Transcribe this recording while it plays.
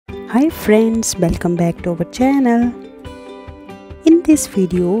Hi friends, welcome back to our channel. In this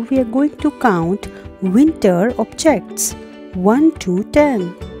video, we are going to count winter objects 1 to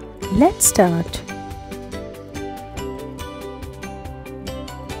 10. Let's start.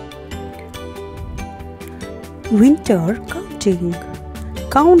 Winter counting.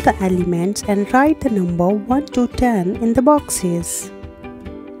 Count the elements and write the number 1 to 10 in the boxes.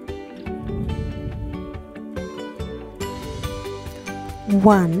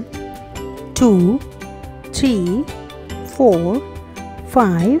 1, 2, 3, 4,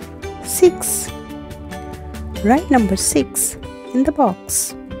 5, 6. Write number 6 in the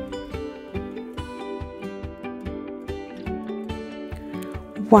box.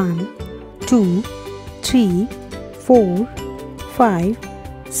 1, 2, 3, 4, 5,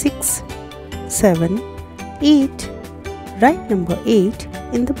 6, 7, 8. Write number 8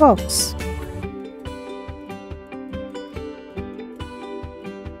 in the box.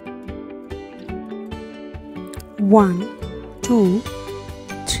 1, 2,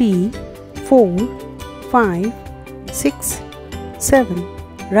 3, 4, 5, 6, 7.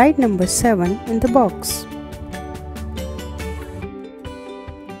 Write number 7 in the box.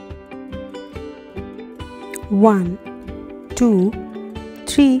 1, 2,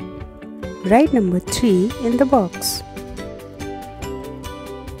 3. Write number 3 in the box.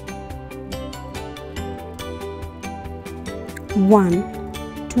 1,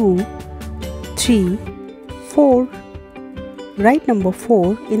 2, 3, 4. Write number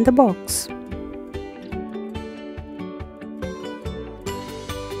 4 in the box.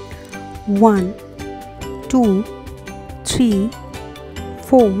 1, 2, 3,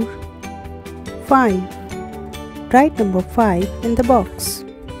 4, 5. Write number 5 in the box.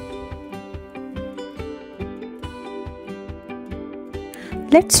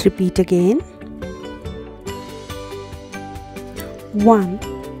 Let's repeat again. 1,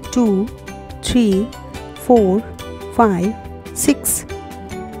 2, 3, 4, 5, 6,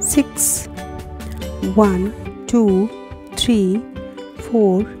 6. 1, 2, 3,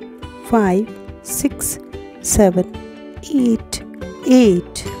 4, 5, 6, 7, 8,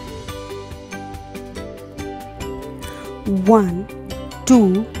 8. 1,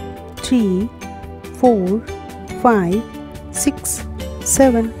 2, 3, 4, 5, 6,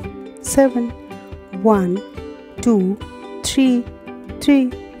 7, 7. 1, 2, 3,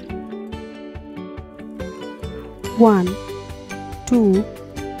 3. 1, 2,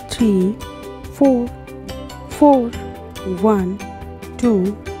 3, 4, 4. 1,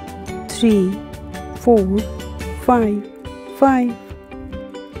 2, 3, 4, 5, 5.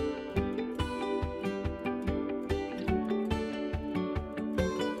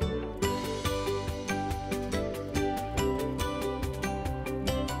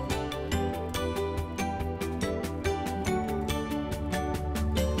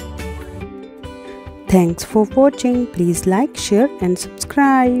 Thanks for watching. Please like, share and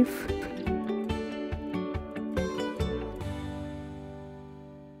subscribe.